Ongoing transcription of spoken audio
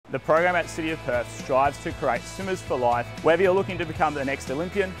The program at City of Perth strives to create swimmers for life, whether you're looking to become the next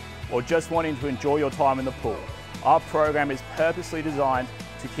Olympian or just wanting to enjoy your time in the pool. Our program is purposely designed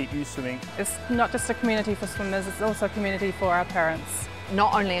to keep you swimming. It's not just a community for swimmers, it's also a community for our parents.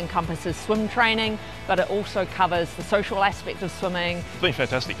 Not only encompasses swim training, but it also covers the social aspect of swimming. It's been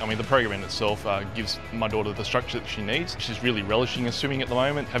fantastic. I mean, the program in itself gives my daughter the structure that she needs. She's really relishing her swimming at the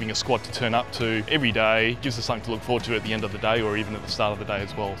moment. Having a squad to turn up to every day gives her something to look forward to at the end of the day or even at the start of the day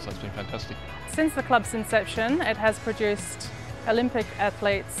as well, so it's been fantastic. Since the club's inception, it has produced Olympic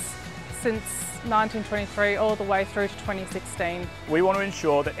athletes since 1923 all the way through to 2016. We want to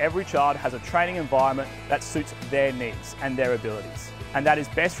ensure that every child has a training environment that suits their needs and their abilities. And that is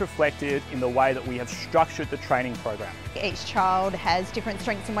best reflected in the way that we have structured the training program. Each child has different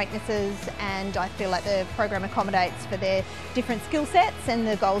strengths and weaknesses, and I feel like the program accommodates for their different skill sets and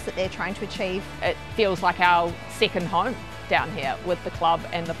the goals that they're trying to achieve. It feels like our second home down here with the club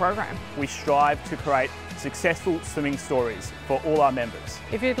and the program. We strive to create successful swimming stories for all our members.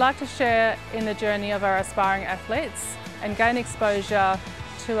 If you'd like to share in the journey of our aspiring athletes and gain exposure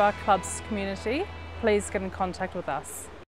to our club's community, please get in contact with us.